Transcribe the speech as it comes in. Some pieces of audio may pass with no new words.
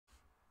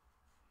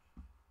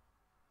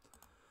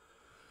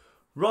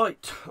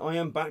Right, I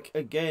am back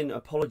again.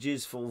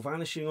 Apologies for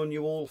vanishing on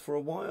you all for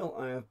a while.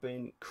 I have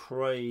been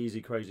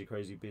crazy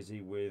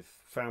busy with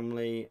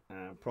family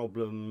and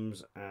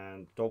problems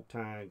and dog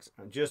tags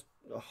and just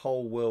a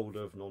whole world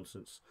of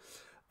nonsense.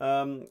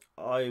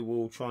 I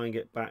will try and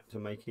get back to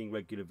making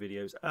regular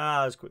videos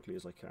as quickly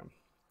as I can.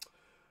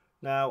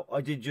 Now,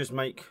 I did just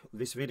make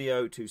this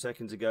video 2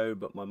 seconds ago,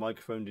 but my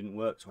microphone didn't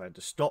work, so I had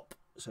to stop.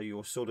 So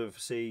you'll sort of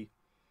see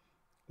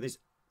this.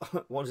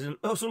 What is it?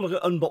 Oh, sort of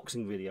like an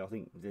unboxing video, I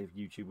think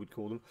YouTube would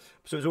call them.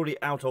 So it's already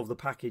out of the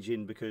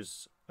packaging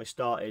because I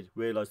started,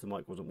 realised the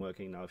mic wasn't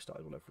working. Now I've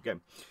started all over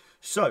again.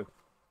 So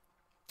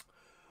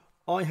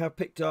I have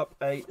picked up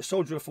a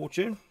Soldier of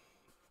Fortune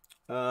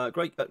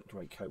great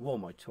coat. What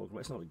am I talking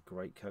about? It's not a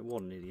great coat.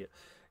 What an idiot!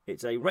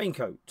 It's a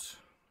raincoat.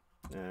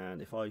 And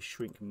if I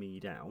shrink me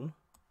down,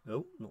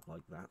 oh, not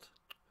like that.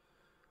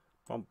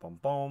 Bum bum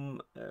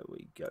bum. There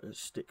we go.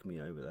 Stick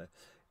me over there.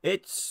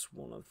 It's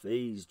one of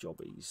these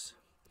jobbies.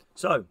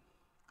 So,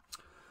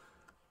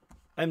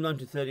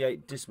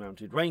 M1938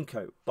 dismounted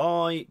raincoat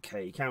by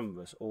K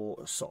Canvas,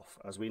 or SOF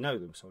as we know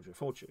them, Soldier of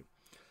Fortune.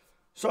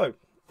 So,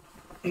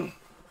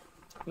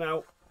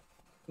 now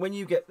when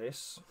you get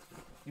this,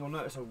 you'll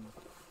notice a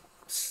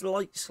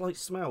slight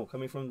smell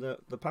coming from the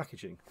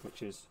packaging,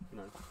 which is, you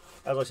know,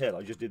 as I said,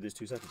 I just did this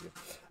 2 seconds ago,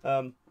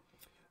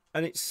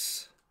 and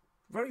it's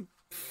very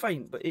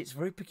faint, but it's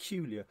very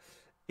peculiar.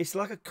 It's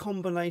like a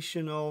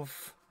combination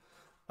of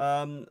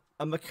a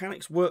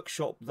mechanic's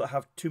workshop that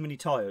have too many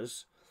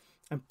tyres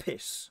and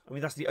piss. I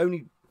mean, that's the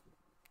only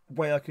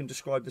way I can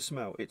describe the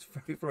smell. It's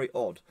very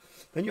odd.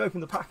 Then you open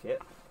the packet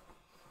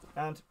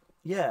and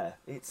yeah,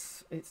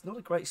 it's not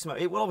a great smell.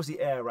 It will obviously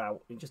air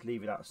out. You just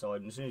leave it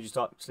outside, and as soon as you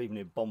start sleeping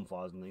near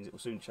bonfires and things, it will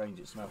soon change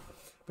its smell.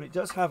 But it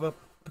does have a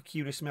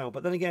peculiar smell.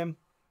 But then again,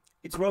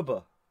 it's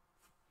rubber.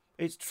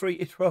 It's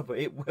treated rubber.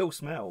 It will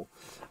smell.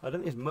 I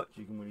don't think there's much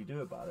you can really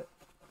do about it.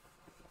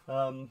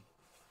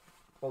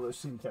 Although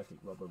synthetic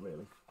rubber,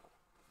 really.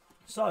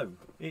 So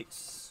it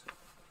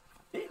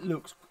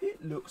looks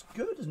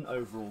good as an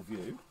overall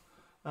view.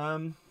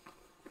 Let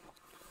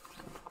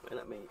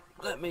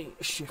me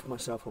shift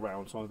myself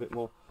around so I'm a bit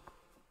more.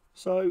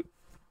 So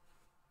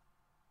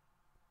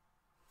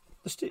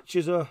the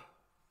stitches are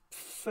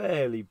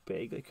fairly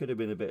big. They could have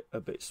been a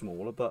bit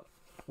smaller, but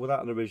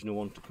without an original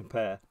one to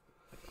compare,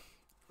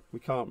 we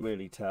can't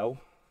really tell.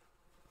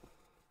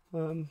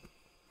 The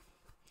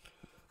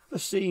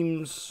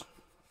seams.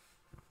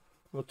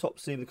 The top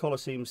seam, the collar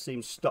seam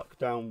seems stuck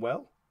down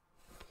well.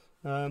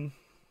 You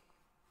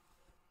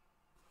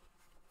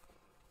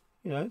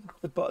know,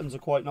 the buttons are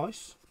quite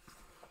nice.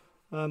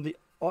 The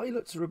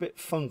eyelets are a bit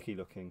funky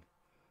looking.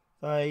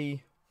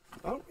 They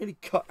aren't really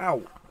cut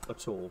out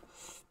at all.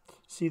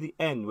 See the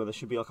end where there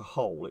should be like a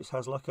hole? It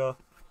has like a,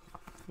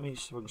 let me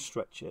see if I can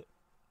stretch it.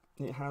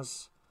 It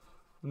has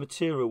the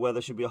material where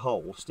there should be a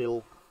hole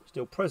still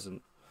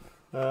present.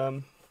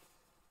 So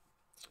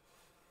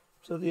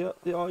the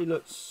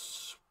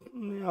eyelets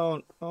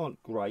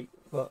aren't great,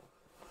 but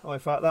oh, in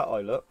fact that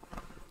eyelet,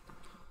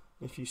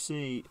 if you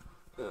see,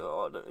 I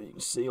don't know if you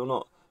can see or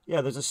not, yeah,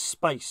 there's a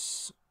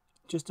space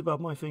just above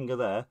my finger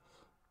there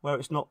where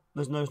it's not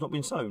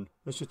been sewn.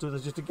 There's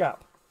just a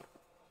gap.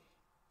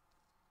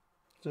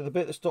 So the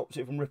bit that stops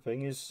it from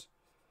ripping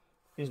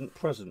isn't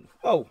present.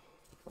 Oh,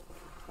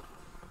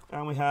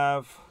 and we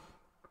have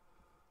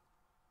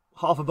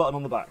half a button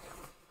on the back.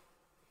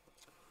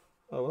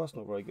 Oh, well, that's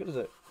not very good, is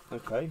it?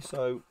 Okay,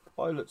 so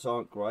eyelets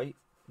aren't great.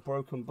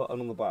 Broken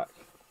button on the back.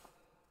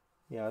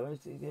 Yeah,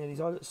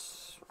 these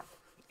eyelets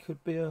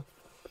could be a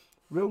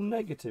real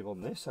negative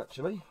on this,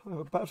 actually. I have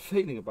a bad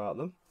feeling about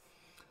them.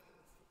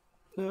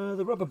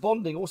 The rubber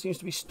bonding all seems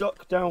to be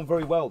stuck down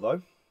very well,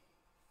 though.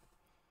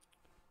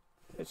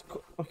 It's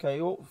okay.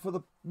 Well, for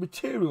the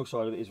material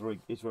side of it,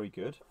 it's very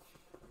good.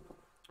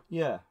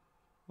 Yeah,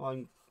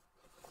 it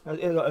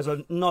has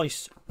a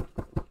nice,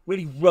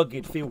 really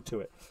rugged feel to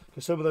it.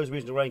 Because some of those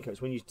original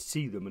raincoats, when you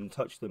see them and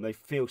touch them, they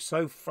feel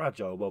so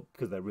fragile. Well,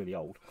 because they're really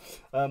old.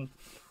 But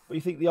you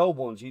think the old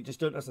ones, you just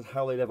don't understand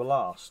how they'd ever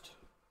last.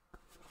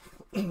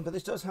 But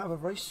this does have a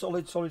very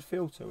solid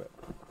feel to it.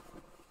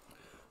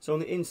 So on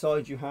the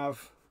inside, you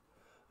have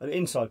an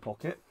inside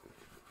pocket,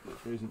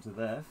 which goes into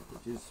there,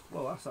 which is,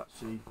 well, that's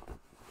actually,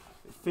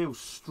 it feels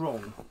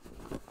strong.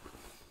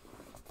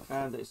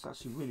 And it's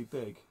actually really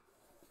big.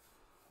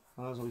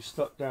 And as we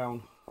stuck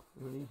down,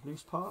 any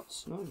loose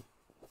parts? No.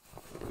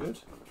 Good.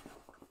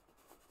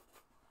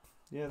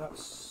 Yeah,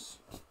 that's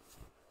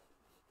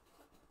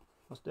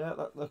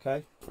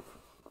okay.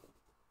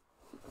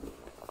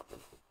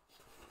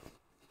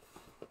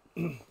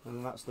 And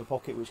then that's the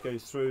pocket which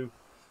goes through,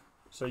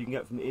 so you can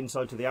get from the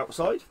inside to the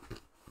outside.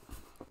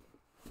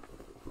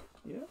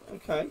 Yeah,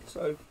 okay.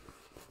 So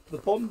the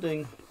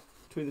bonding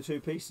between the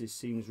two pieces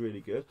seems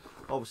really good.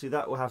 Obviously,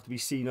 that will have to be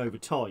seen over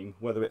time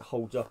whether it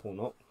holds up or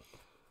not,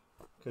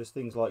 because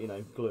things like, you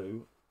know,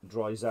 glue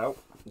dries out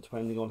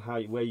depending on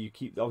where you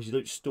keep. Obviously,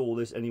 don't store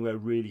this anywhere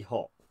really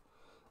hot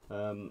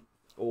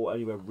or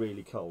anywhere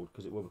really cold,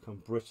 because it will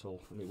become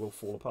brittle and it will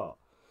fall apart.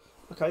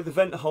 Okay, the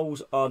vent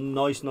holes are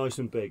nice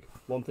and big.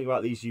 One thing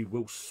about these, you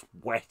will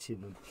sweat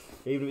in them,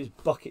 even if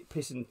it's bucket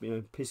pissing,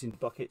 pissing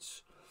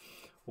buckets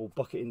or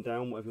bucketing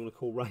down, whatever you want to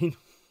call rain.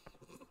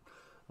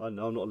 I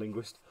know I'm not a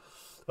linguist.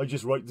 I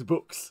just write the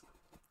books.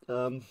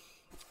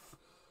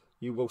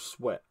 You will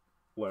sweat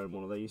wearing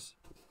one of these.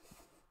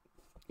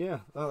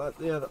 Yeah,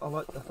 yeah, I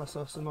like that.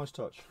 That's a nice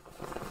touch.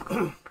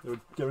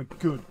 they're a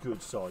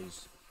good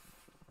size.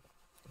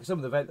 Some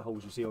of the vent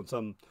holes you see on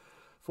some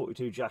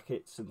 42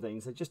 jackets and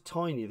things, they're just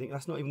tiny. You think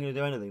that's not even going to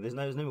do anything.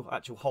 There's no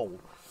actual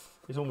hole.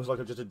 It's almost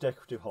like just a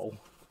decorative hole.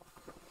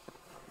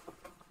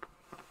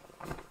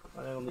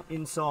 And then on the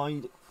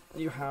inside,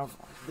 you have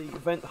the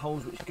vent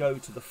holes which go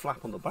to the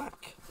flap on the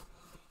back.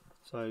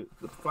 So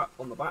the flap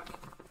on the back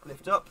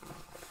lift up,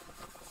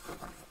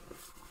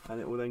 and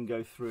it will then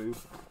go through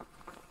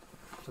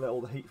to let all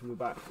the heat from the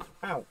back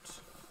out.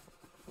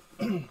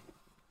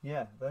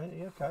 Yeah,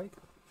 okay,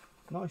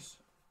 nice.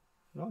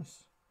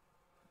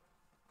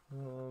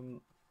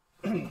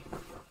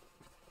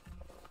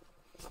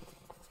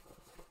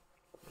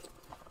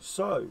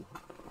 So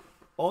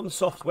on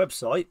Soft's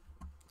website,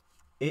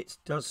 it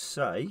does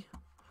say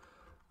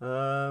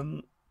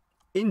in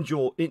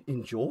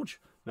George,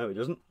 no it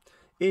doesn't.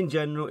 In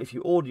general, if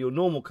you order your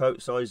normal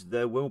coat size,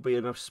 there will be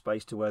enough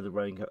space to wear the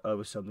raincoat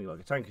over something like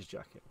a tanker's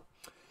jacket.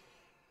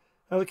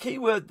 Now the key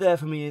word there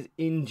for me is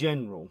in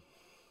general.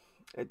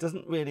 It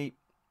doesn't really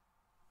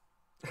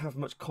have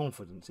much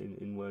confidence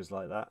in words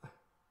like that.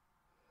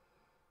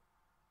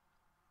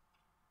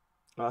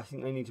 I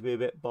think they need to be a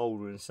bit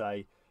bolder and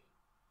say,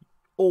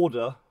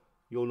 order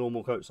your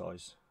normal coat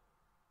size.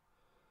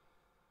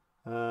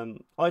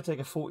 I take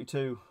a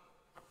 42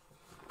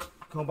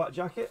 combat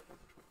jacket.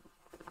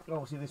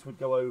 Obviously this would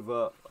go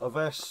over a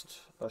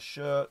vest, a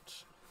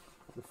shirt,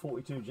 the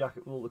 42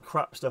 jacket with all the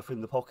crap stuff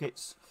in the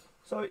pockets.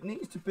 So it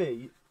needs to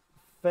be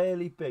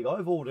fairly big.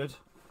 I've ordered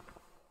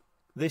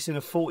this in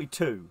a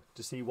 42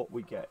 to see what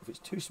we get. If it's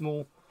too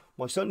small,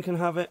 my son can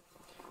have it.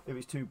 If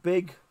it's too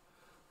big,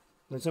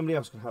 then somebody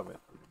else can have it.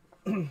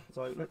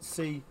 So let's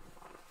see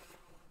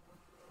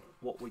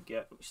what we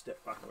get. Let me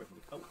step back away from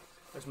the... Oh,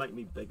 let's make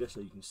me bigger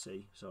so you can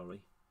see.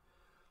 Sorry.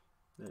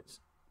 Let's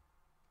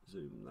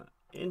zoom that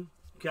in.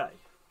 Okay.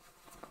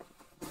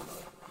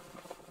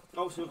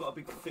 Obviously, I've got a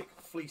big thick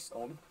fleece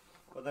on,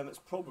 but then it's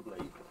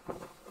probably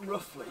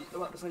roughly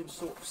about the same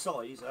sort of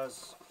size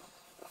as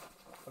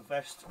a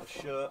vest, a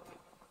shirt,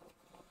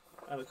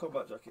 and a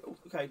combat jacket. Oh,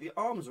 okay, the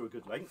arms are a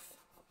good length.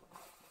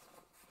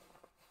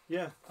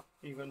 Yeah,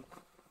 even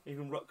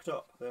rucked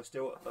up, they're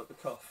still at the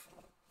cuff.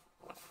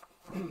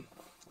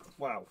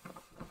 Wow.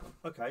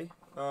 Okay.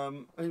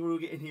 Anyone will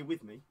get in here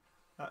with me?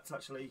 That's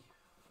actually.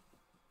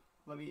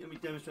 Let me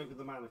demonstrate with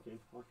the mannequin.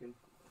 I can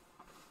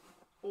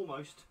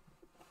almost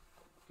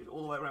get it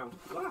all the way around.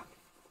 Ah!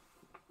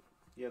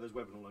 Yeah, there's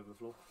webbing all over the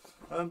floor.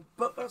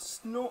 But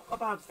that's not a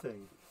bad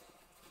thing.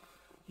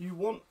 You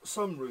want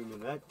some room in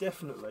there,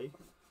 definitely,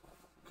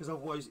 because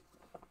otherwise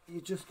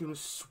you're just going to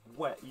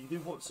sweat. You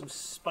do want some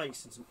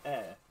space and some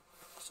air.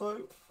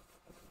 So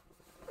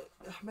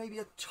maybe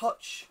a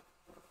touch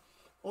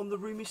on the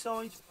roomy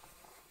side,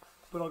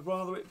 but I'd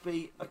rather it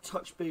be a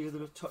touch bigger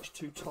than a touch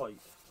too tight.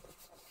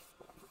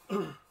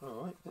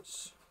 Alright,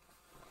 what's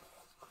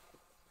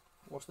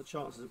the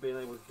chances of being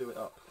able to do it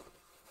up?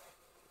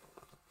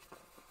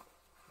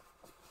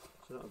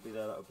 So that would be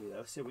there, that would be there.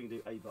 Let's see if we can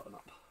do a button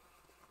up.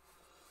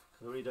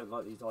 I really don't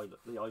like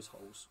the ice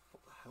holes.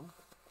 What the hell?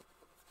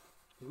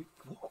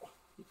 What?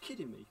 Are you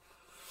kidding me?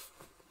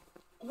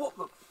 What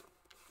the?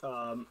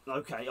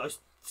 Okay, I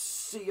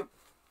see a...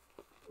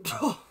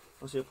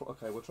 I see a...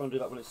 Okay, we'll try and do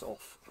that when it's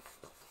off.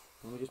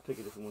 Let me just pick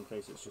a different one in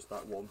case it's just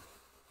that one.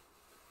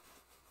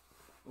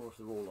 Or if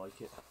they're all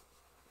like it.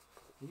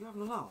 Are you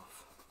having a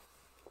laugh?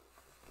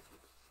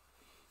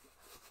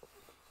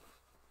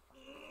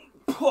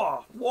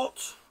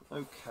 What?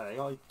 Okay,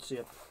 I see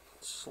a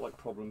slight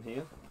problem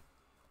here.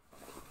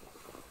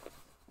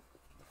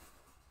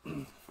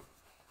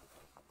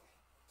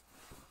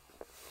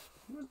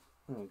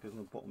 Oh, it goes on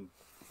the bottom.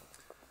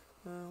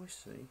 Oh, I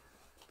see.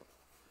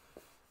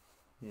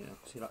 Yeah,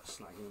 see that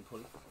snagging and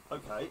pulling.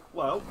 Okay,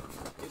 well,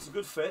 it's a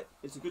good fit.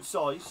 It's a good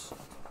size.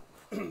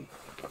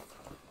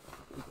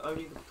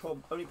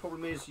 Only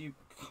problem is you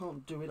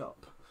can't do it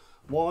up.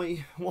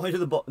 Why do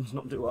the buttons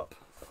not do up?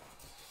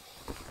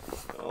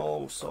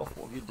 Oh, Soft,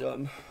 what have you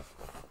done?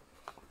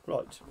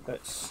 Right,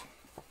 let's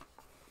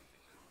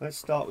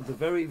start with the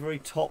very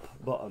top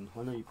button.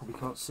 I know you probably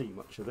can't see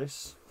much of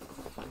this.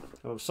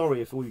 I'm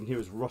sorry if all you can hear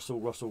is rustle,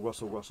 rustle,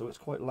 rustle, rustle. It's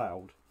quite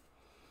loud.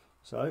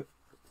 So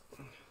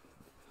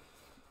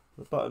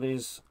the button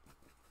is,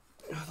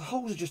 the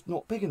holes are just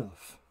not big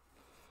enough.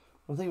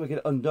 I think we get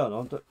it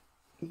undone.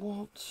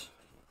 What?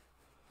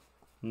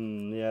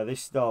 Yeah,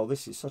 this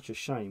is such a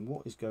shame.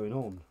 What is going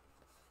on?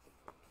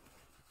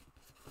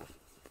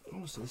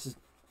 Honestly, this is...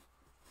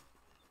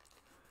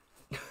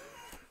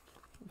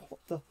 What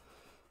the...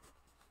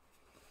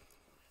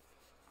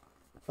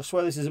 I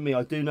swear this isn't me.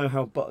 I do know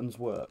how buttons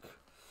work.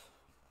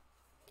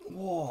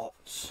 What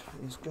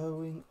is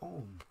going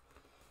on?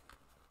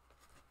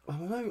 I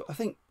don't know. I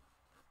think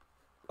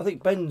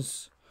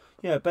Ben's,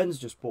 yeah, Ben's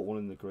just bought one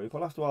in the group.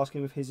 I'll have to ask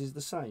him if his is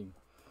the same.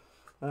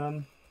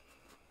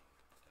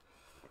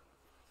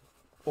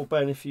 Or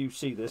Ben, if you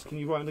see this, can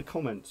you write in the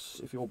comments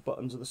if your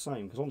buttons are the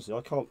same? Because honestly,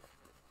 I can't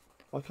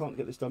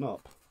get this done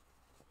up.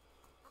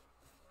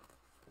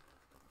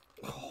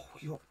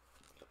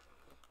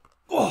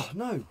 Oh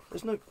no,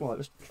 there's no. Right,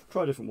 let's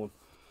try a different one.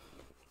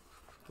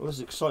 Well, this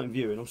is exciting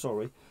viewing. I'm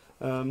sorry.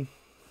 Right,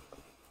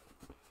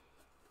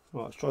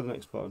 let's try the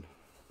next button.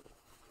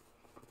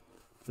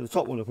 So the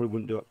top one I probably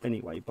wouldn't do it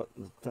anyway, but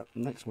that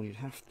next one you'd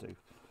have to.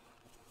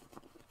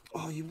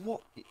 Oh, you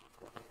what?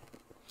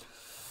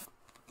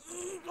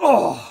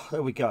 Oh,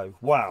 there we go.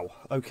 Wow.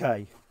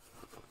 Okay.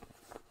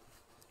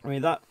 I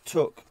mean, that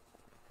took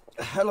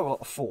a hell of a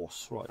lot of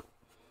force. Right.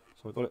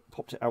 So I got it,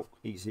 popped it out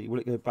easy. Will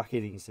it go back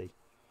in easy?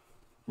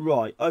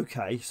 Right.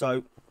 Okay.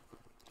 So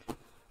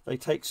they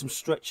take some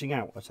stretching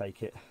out, I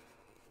take it.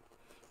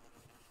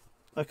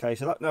 Okay.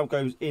 So that now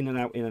goes in and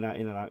out, in and out,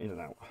 in and out, in and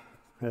out.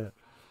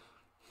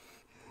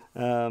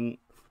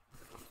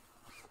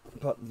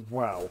 But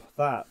wow,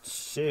 that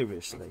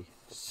seriously.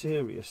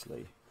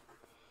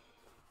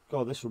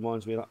 God, this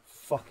reminds me of that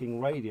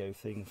fucking radio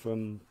thing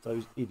from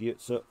those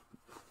idiots at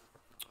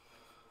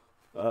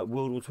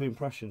World War II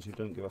Impressions who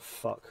don't give a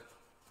fuck.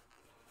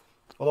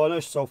 Although I know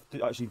Self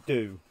actually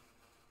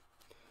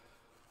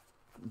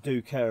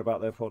do care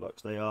about their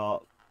products. They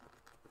are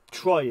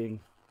trying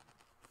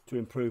to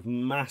improve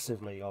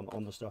massively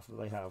on the stuff that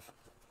they have.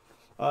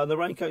 The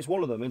Raincoat's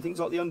one of them, and things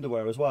like the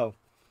underwear as well.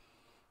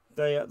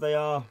 They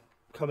are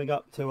coming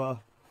up to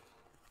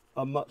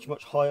a much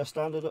higher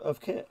standard of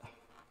kit.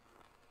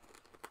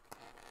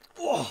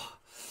 Oh,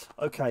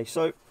 okay,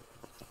 so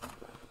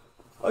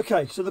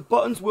the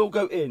buttons will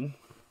go in.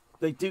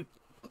 They do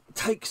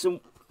take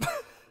some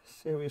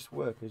serious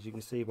work, as you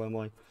can see by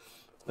my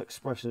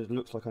expression. It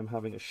looks like I'm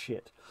having a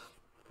shit.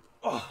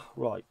 Oh,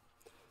 right.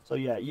 So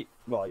yeah,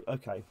 right.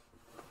 Okay.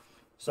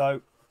 So I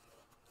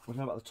don't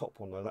know about the top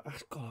one though.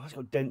 That's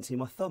got dents in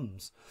my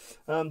thumbs.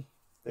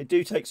 They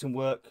do take some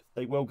work.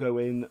 They will go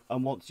in,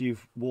 and once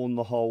you've worn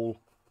the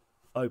hole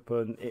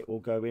open, it will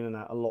go in and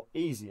out a lot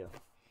easier.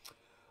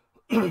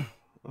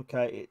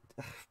 Okay,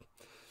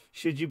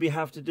 should you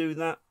have to do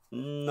that?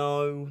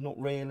 No, not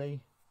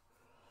really.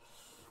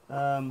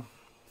 What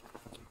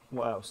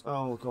else?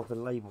 Oh god, the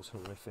label's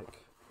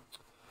horrific.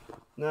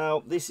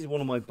 Now, this is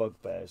one of my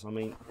bugbears. I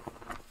mean,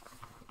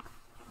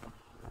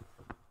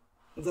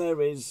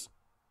 there is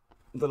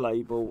the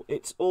label.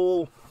 It's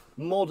all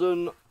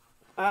modern,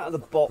 out of the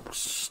box,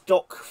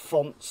 stock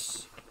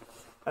fonts,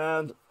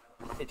 and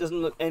it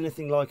doesn't look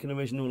anything like an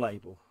original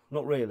label.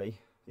 Not really.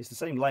 It's the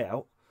same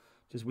layout,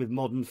 just with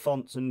modern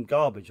fonts and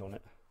garbage on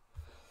it.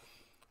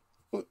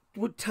 It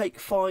would take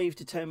 5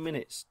 to 10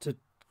 minutes to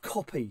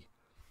copy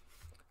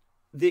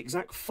the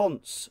exact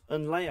fonts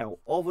and layout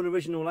of an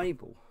original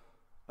label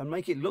and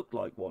make it look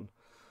like one.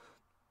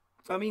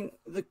 I mean,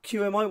 the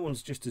QMI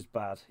one's just as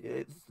bad.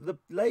 The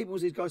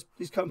labels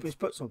these companies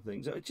put on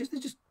things, they're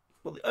just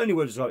well, the only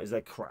word to describe it is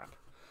they're crap.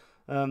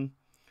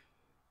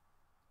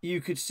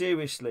 You could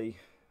seriously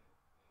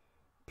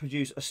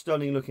produce a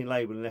stunning looking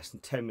label in less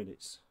than 10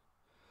 minutes.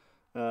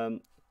 I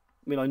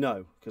mean, I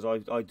know,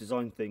 because I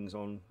design things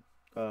on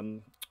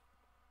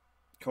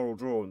Coral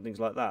Draw and things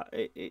like that.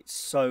 It's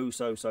so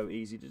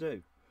easy to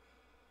do.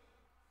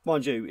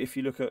 Mind you, if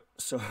you look at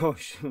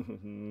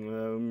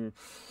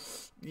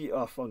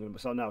yeah,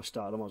 so now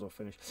start. I might as well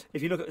finish.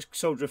 If you look at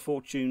Soldier of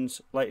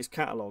Fortune's latest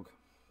catalogue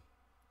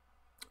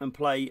and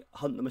play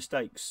Hunt the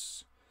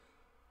Mistakes,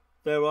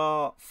 there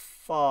are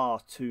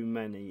far too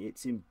many.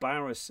 It's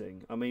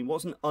embarrassing. I mean,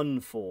 what's an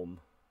unform?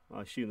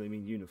 I assume they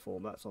mean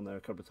uniform. That's on there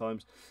a couple of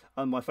times.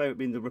 And my favourite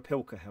being the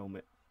Repilka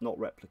helmet, not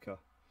replica.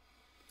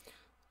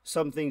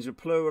 Some things are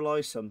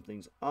pluralised, some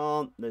things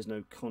aren't. There's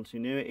no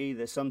continuity.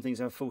 There's some things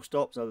have full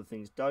stops, other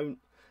things don't.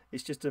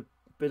 It's just a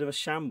bit of a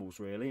shambles,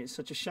 really. It's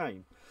such a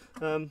shame.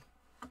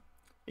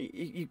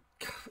 It's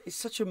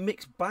such a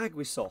mixed bag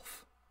with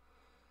Soft.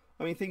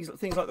 I mean, things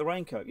like the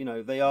Raincoat. You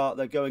know,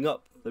 they're going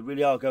up. They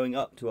really are going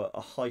up to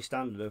a high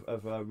standard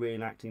of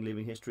reenacting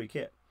living history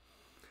kit.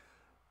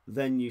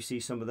 Then you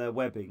see some of their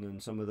webbing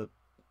and some of the,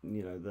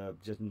 you know, the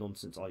just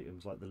nonsense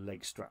items like the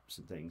leg straps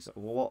and things.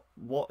 What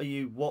do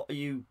you want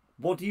to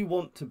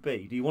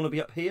be? Do you want to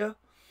be up here,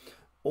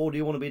 or do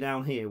you want to be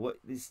down here? What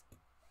is?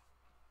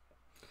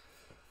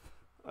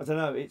 I don't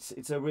know.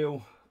 It's a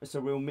real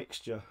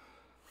mixture.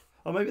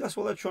 Or maybe that's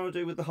what they're trying to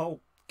do with the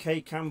whole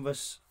K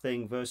canvas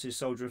thing versus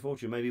Soldier of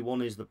Fortune. Maybe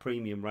one is the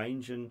premium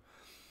range and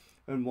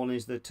one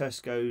is the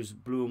Tesco's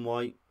blue and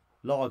white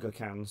lager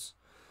cans.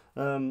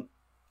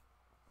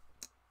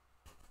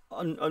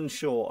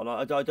 Unsure, and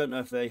I don't know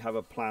if they have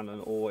a plan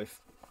or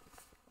if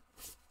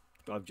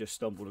I've just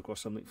stumbled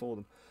across something for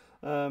them.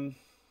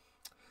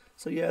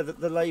 So yeah,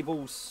 the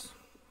labels,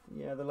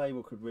 yeah, the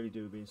label could really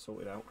do with being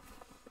sorted out.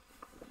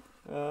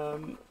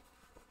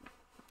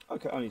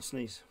 Okay, I need to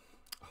sneeze.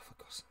 Oh, for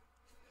God's sake.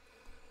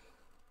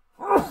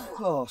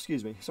 Oh,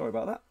 excuse me. Sorry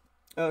about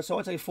that. So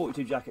I take a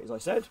 42 jacket, as I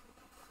said.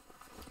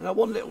 Now,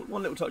 one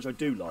little touch I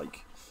do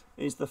like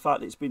is the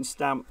fact it's been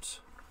stamped.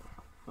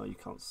 Oh, you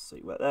can't see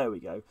where. There we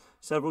go.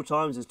 Several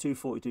times. There's two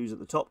 42s at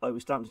the top. They were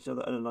stamped each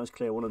other and a nice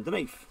clear one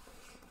underneath.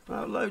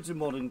 Now, loads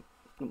of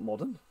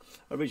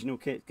original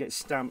kit gets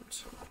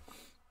stamped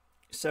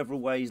several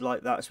ways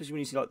like that, especially when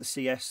you see like the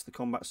CS, the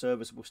combat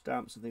serviceable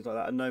stamps and things like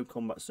that. And no,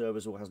 combat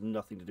serviceable has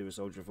nothing to do with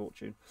Soldier of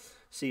Fortune.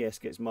 CS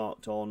gets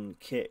marked on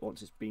kit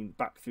once it's been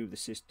back through the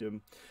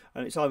system,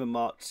 and it's either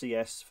marked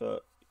CS for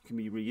can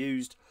be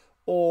reused,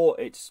 or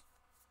it's,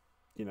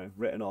 you know,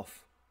 written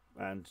off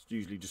and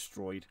usually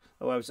destroyed.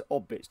 However,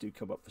 odd bits do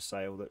come up for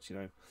sale that's, you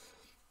know,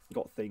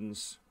 got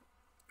things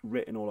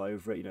written all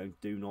over it, you know,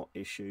 do not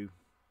issue,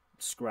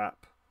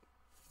 scrap,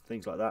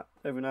 things like that.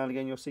 Every now and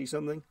again you'll see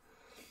something.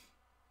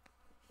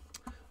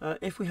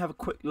 If we have a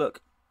quick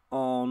look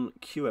on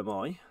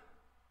QMI,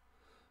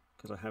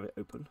 because I have it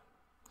open,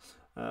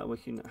 we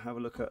can have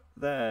a look at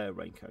their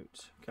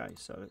raincoat. Okay,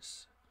 so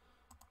let's,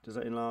 does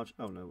that enlarge?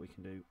 Oh no, we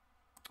can do,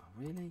 oh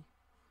really?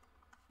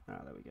 Ah,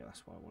 there we go,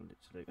 that's what I wanted it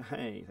to do.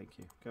 Hey, thank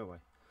you, go away.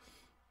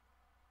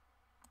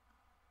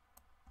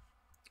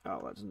 Oh,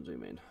 that doesn't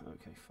zoom in.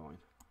 Okay, fine.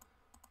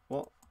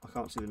 What? I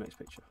can't see the next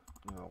picture.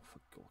 Oh, for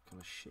God, what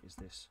kind of shit is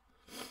this?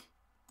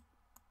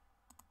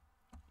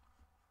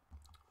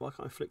 Why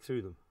can't I flick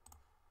through them?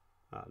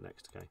 Ah,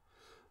 next, okay.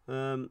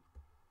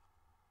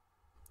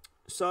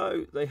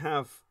 So they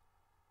have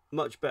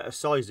much better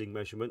sizing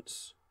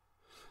measurements.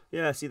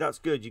 Yeah, see, that's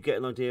good. You get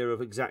an idea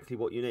of exactly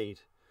what you need.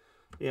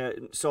 Yeah,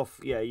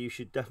 soft. Yeah, you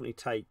should definitely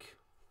take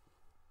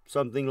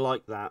something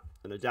like that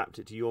and adapt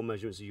it to your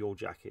measurements of your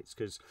jackets,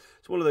 because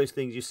it's one of those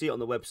things you see it on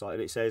the website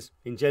and it says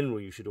in general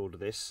you should order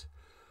this,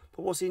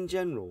 but what's in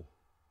general?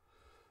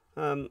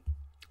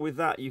 With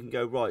that you can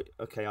go, right,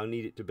 okay, I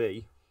need it to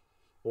be,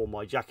 or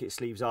my jacket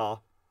sleeves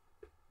are,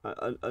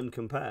 and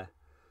compare.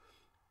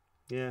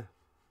 Yeah,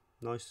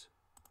 nice.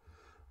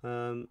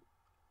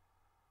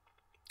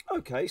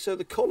 Okay, so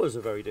the collars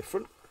are very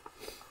different.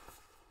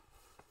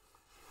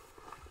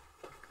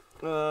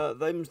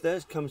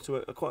 Theirs comes to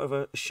a quite of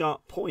a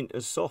sharp point,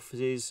 as soft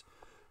is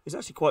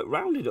actually quite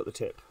rounded at the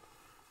tip.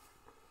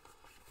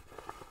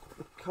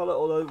 The colour,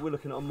 although we're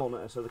looking at a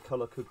monitor, so the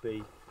colour could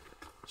be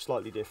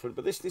slightly different,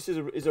 but this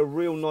is a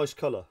real nice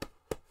colour.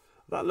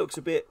 That looks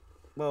a bit,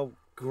 well,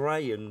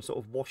 grey and sort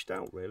of washed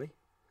out, really.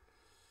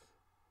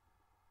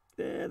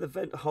 Yeah, the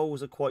vent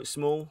holes are quite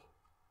small.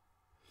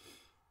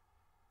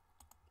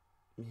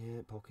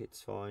 Yeah,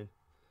 pocket's fine.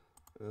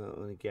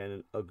 And again,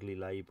 an ugly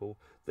label.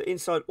 The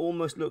inside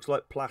almost looks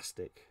like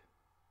plastic.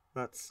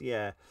 That's,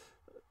 yeah,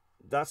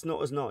 that's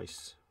not as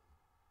nice.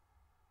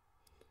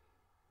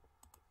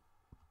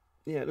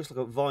 Yeah, it looks like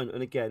a vinyl.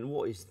 And again,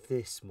 what is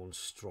this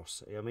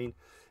monstrosity? I mean,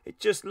 it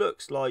just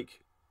looks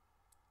like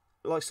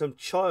some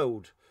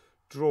child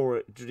drew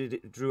it,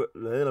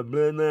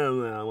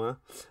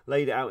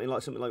 laid it out in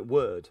like something like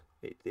Word.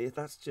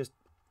 That's just,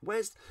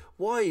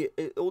 why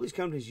all these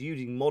companies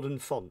using modern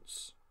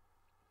fonts?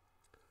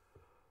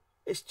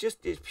 It's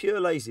pure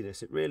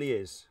laziness. It really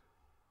is.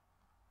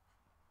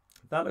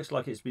 That looks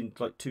like it's been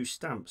like two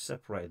stamps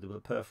separated with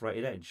a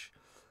perforated edge.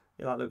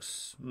 Yeah, that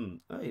looks.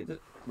 Hey,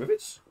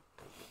 rivets.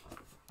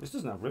 This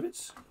doesn't have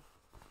rivets.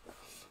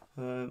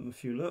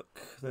 If you look,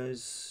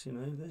 there's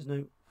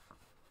no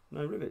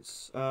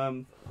rivets.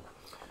 I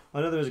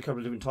know there's a couple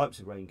of different types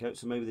of raincoats,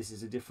 so maybe this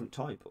is a different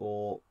type,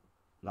 or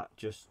that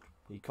just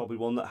he copied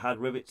one that had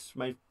rivets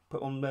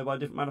put on there by a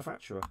different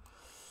manufacturer.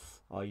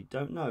 I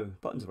don't know.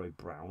 Buttons are very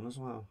brown as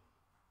well.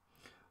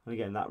 And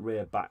again, that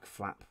rear back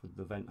flap with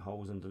the vent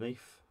holes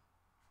underneath.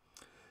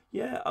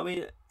 Yeah, I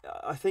mean,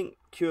 I think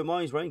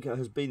QMI's raincoat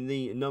has been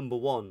the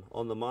 #1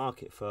 on the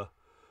market for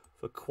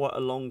quite a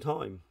long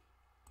time.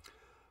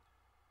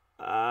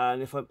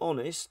 And if I'm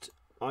honest,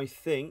 I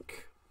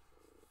think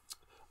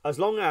as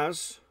long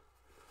as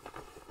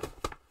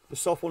the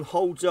soft one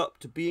holds up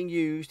to being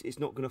used, it's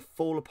not going to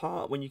fall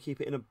apart when you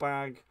keep it in a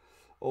bag,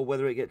 or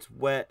whether it gets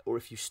wet or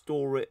if you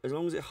store it. As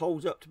long as it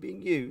holds up to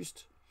being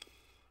used,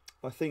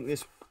 I think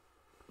this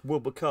will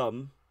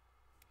become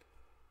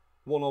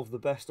one of the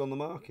best on the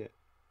market.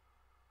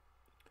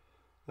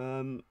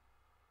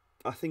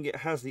 I think it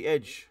has the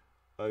edge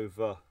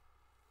over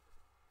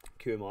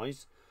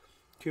QMI's.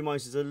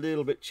 QMI's is a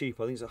little bit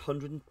cheaper. I think it's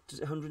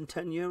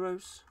 110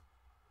 euros.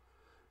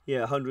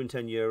 Yeah,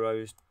 110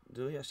 euros.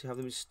 Do they actually have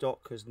them in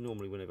stock? Because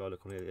normally whenever I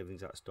look on here,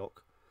 everything's out of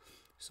stock.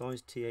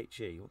 Size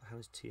THE. What the hell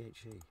is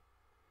THE?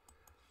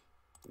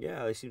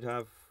 Yeah, they seem to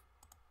have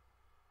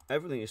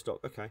everything in stock.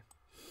 Okay.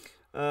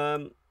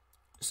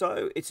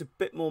 So it's a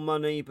bit more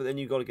money, but then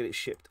you've got to get it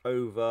shipped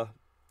over.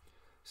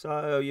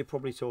 So you're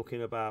probably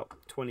talking about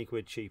 20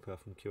 quid cheaper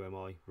from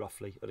QMI,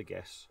 roughly, at a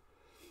guess.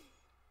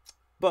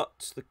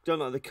 But don't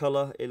like the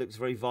colour. It looks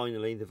very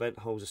vinyl-y. The vent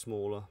holes are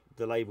smaller.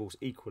 The label's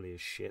equally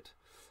as shit.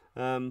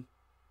 You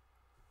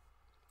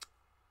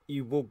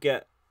will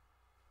get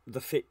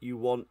the fit you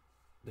want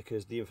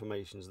because the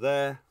information's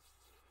there.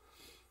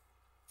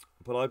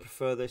 But I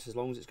prefer this as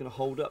long as it's going to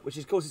hold up, which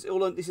is, of course,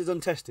 this is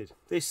untested.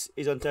 This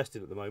is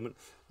untested at the moment.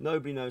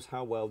 Nobody knows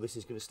how well this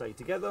is going to stay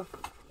together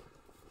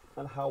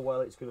and how well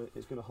it's going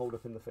to hold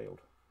up in the field.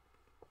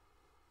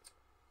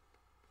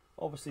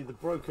 Obviously the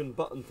broken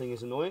button thing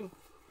is annoying.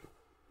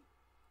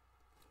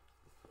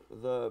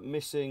 The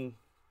missing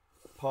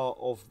part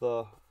of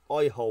the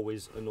eye hole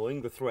is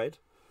annoying, the thread.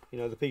 You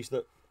know, the piece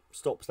that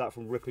stops that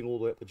from ripping all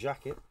the way up the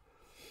jacket.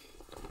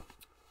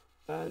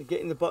 And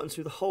getting the buttons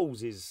through the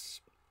holes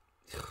is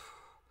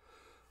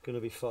going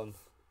to be fun.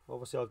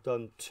 Obviously I've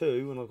done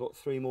 2 and I've got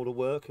 3 more to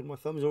work and my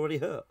thumb's already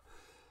hurt.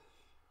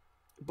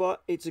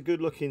 But it's a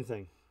good looking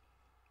thing.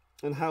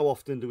 And how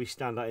often do we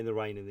stand out in the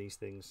rain in these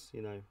things,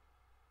 you know?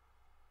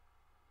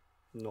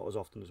 Not as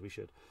often as we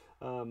should.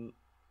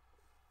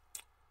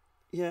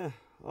 Yeah,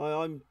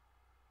 I'm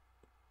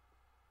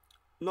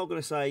not going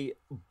to say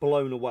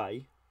blown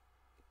away,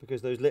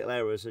 because those little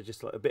errors are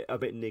just like a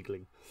bit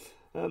niggling.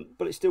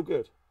 But it's still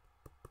good.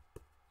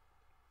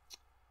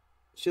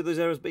 Should those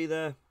errors be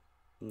there?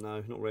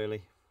 No, not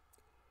really.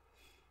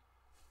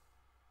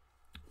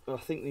 I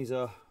think these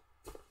are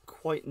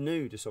quite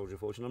new to Soldier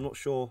of Fortune. I'm not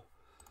sure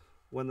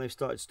when they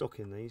started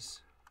stocking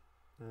these.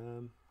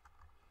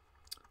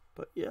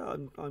 But yeah,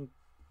 I'm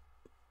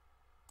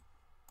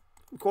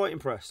quite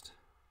impressed.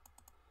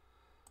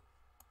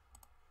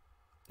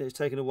 It's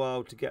taken a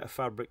while to get a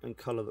fabric and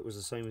colour that was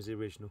the same as the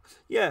original.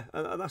 Yeah,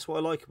 and that's what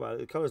I like about it.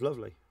 The colour's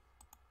lovely.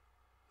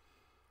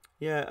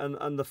 Yeah,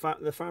 and the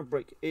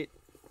fabric, it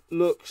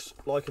looks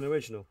like an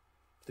original.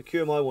 The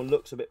QMI one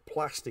looks a bit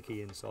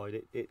plasticky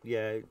inside.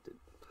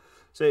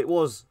 So it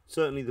was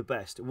certainly the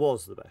best. It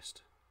was the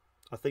best.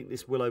 I think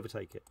this will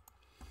overtake it.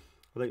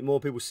 I think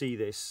more people see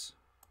this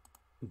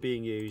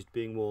being used,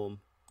 being worn.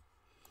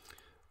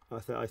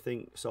 I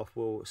think Soft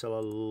will sell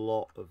a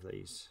lot of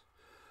these.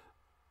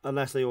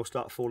 Unless they all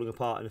start falling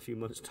apart in a few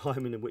months'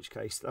 time, and in which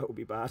case that will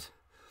be bad.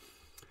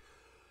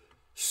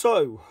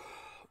 So,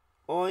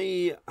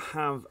 I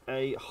have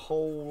a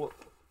whole...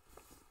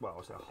 Well,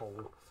 I say a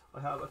whole... I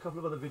have a couple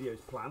of other videos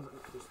planned.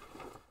 Just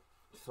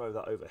throw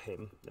that over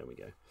him. There we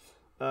go.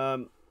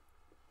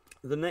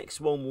 The next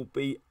one will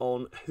be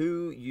on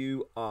who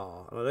you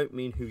are. And I don't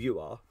mean who you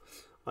are.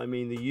 I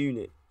mean the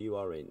unit you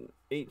are in.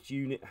 Each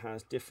unit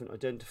has different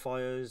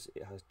identifiers.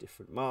 It has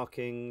different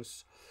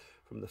markings.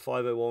 From the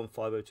 501,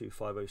 502,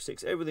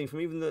 506, everything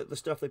from even the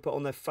stuff they put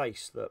on their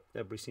face that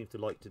everybody seems to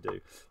like to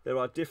do. There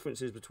are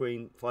differences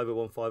between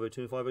 501,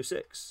 502 and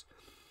 506.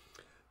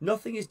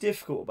 Nothing is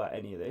difficult about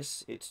any of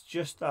this. It's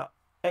just that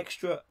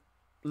extra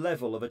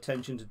level of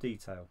attention to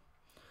detail.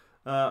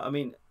 I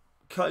mean,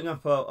 cutting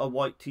up a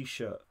white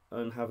t-shirt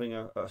and having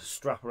a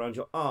strap around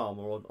your arm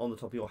or on the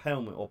top of your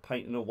helmet, or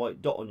painting a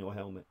white dot on your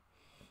helmet.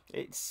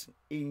 It's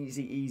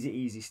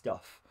easy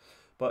stuff.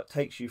 But it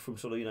takes you from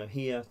sort of, you know,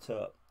 here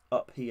to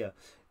up here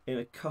in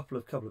a couple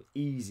of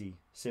easy,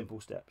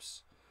 simple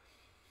steps.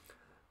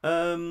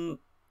 When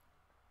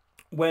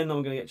I'm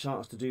going to get a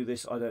chance to do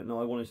this, I don't know.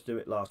 I wanted to do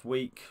it last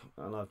week,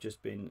 and I've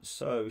just been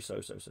so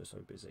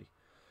busy.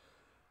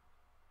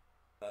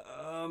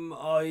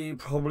 I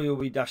probably will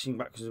be dashing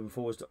backwards and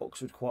forwards to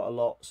Oxford quite a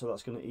lot, so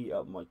that's going to eat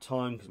up my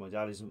time because my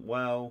dad isn't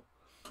well.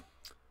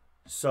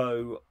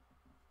 So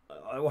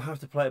I will have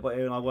to play it by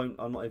ear, and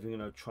I'm not even going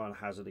to try and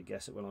hazard a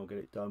guess at when I'll get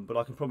it done. But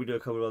I can probably do a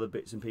couple of other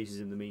bits and pieces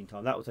in the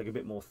meantime. That will take a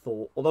bit more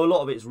thought, although a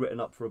lot of it's written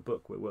up for a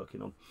book we're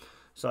working on,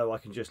 so I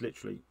can just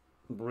literally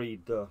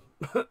read the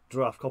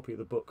draft copy of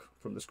the book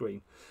from the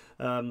screen.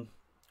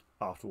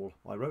 After all,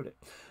 I wrote it.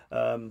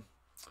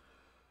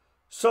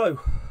 So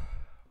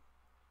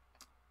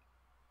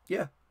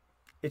yeah,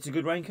 it's a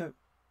good raincoat.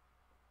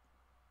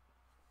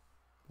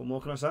 What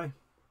more can I say?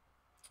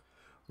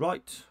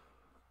 Right,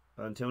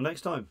 until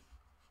next time.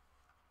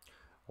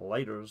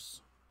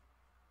 Laters.